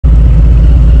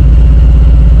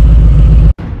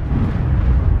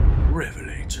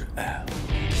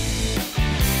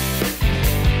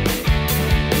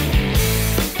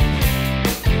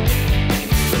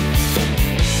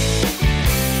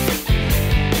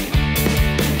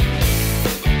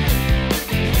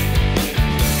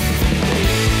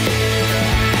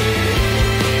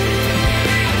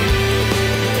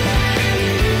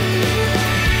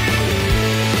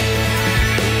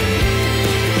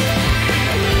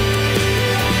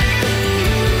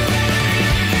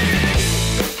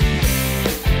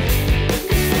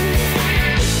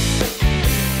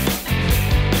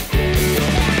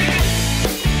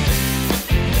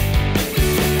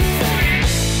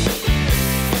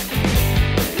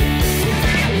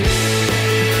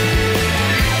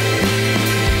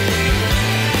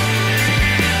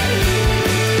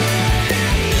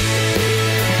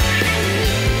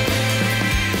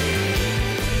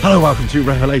to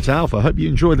RevelatorAlf. I hope you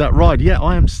enjoyed that ride. Yeah,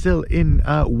 I am still in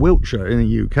Wiltshire in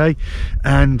the UK,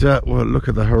 and well, look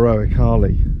at the heroic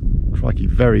Harley. Crikey,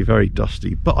 very, very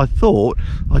dusty. But I thought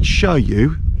I'd show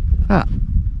you that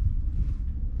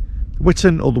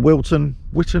Wilton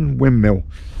Windmill,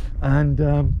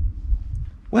 and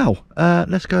well,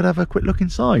 let's go and have a quick look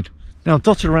inside. Now,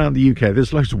 dotted around the UK,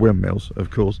 there's loads of windmills, of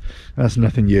course. That's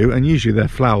nothing new, and usually they're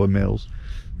flour mills.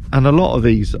 And a lot of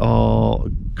these are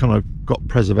kind of got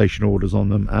preservation orders on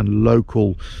them, and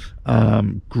local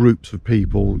groups of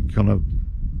people kind of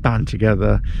band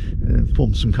together,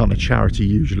 form some kind of charity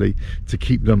usually to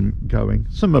keep them going.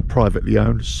 Some are privately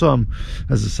owned, some,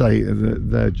 as I say,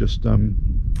 they're just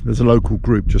there's a local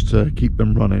group just to keep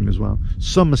them running as well.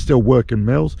 Some are still working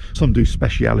mills, some do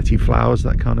speciality flowers,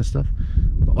 that kind of stuff.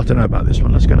 But I don't know about this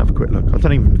one. Let's go and have a quick look. I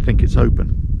don't even think it's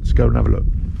open. Let's go and have a look.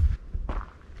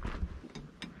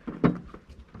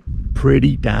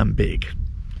 Pretty damn big.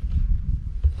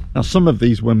 Now, some of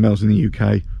these windmills in the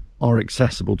UK are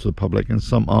accessible to the public and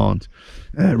some aren't.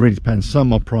 It really depends.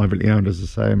 Some are privately owned, as I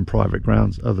say, in private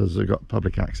grounds. Others have got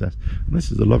public access. And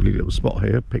this is a lovely little spot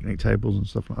here, picnic tables and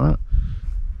stuff like that.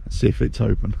 Let's see if it's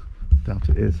open. Doubt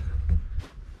it is.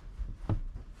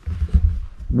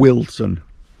 Wilton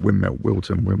Windmill.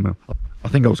 I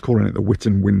think I was calling it the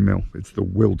Wilton Windmill. It's the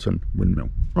Wilton Windmill.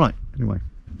 Right, anyway.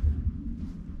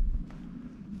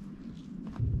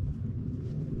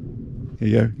 Here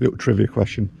you go, little trivia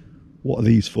question. What are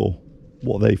these for?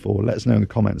 What are they for? Let us know in the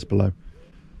comments below.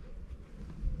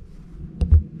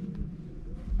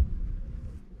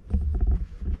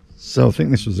 So I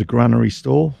think this was a granary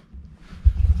store,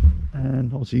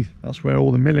 and obviously that's where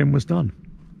all the milling was done.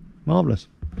 Marvellous.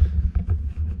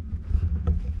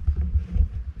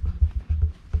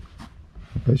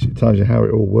 Basically tells you how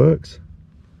it all works.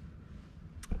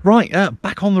 Right,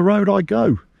 back on the road I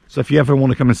go. So if you ever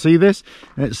want to come and see this,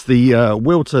 it's the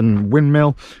Wilton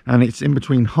Windmill, and it's in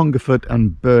between Hungerford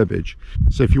and Burbage.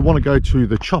 So if you want to go to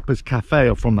the Choppers Cafe,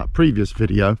 or from that previous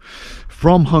video,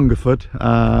 from Hungerford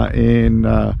in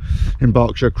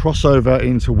Berkshire, cross over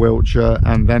into Wiltshire,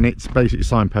 and then it's basically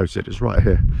signposted. It's right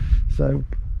here. So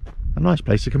a nice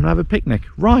place to come and have a picnic.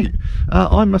 Right,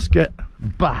 I must get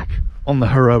back on the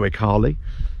heroic Harley.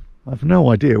 I've no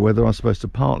idea whether I'm supposed to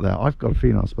park there. I've got a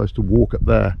feeling I'm supposed to walk up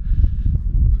there.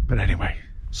 But anyway,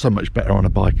 so much better on a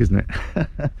bike, isn't it?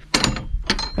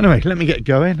 Anyway, let me get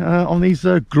going on these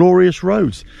glorious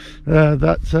roads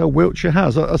that Wiltshire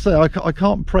has. I say I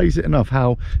can't praise it enough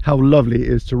how lovely it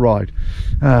is to ride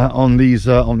on these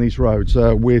roads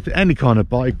with any kind of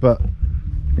bike. But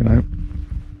you know,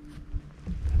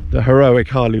 the heroic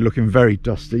Harley looking very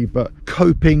dusty, but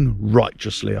coping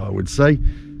righteously, I would say.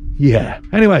 Yeah.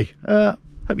 Anyway,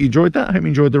 hope you enjoyed that. I hope you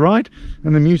enjoyed the ride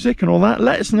and the music and all that.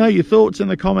 Let us know your thoughts in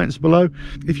the comments below.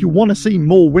 If you want to see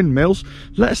more windmills,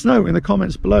 let us know in the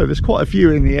comments below. There's quite a few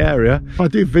in the area. I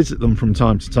do visit them from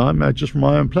time to time, just for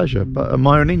my own pleasure, but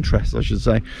my own interest, I should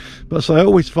say. But so I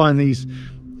always find these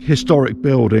historic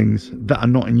buildings that are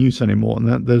not in use anymore, and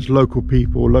that there's local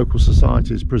people, local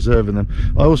societies preserving them.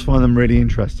 I always find them really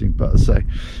interesting. But I say,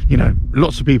 you know,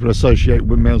 lots of people associate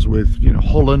windmills with, you know,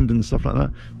 Holland and stuff like that,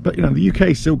 but you know, the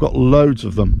UK still got loads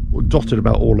of them dotted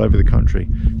about all over the country.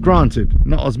 Granted,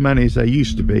 not as many as there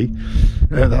used to be,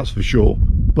 that's for sure,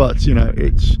 but you know,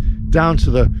 it's down to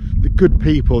the good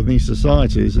people in these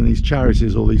societies and these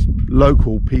charities, or these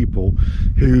local people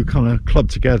who kind of club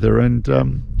together and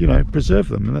you know, preserve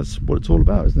them. And that's what it's all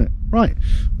about, isn't it? Right,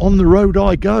 on the road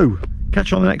I go.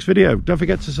 Catch you on the next video. Don't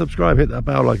forget to subscribe, hit that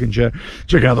bell, like and share.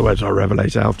 Check out the website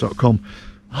RevelatorAlf.com.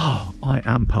 Oh, I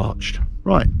am parched.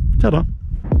 Right, ta-da.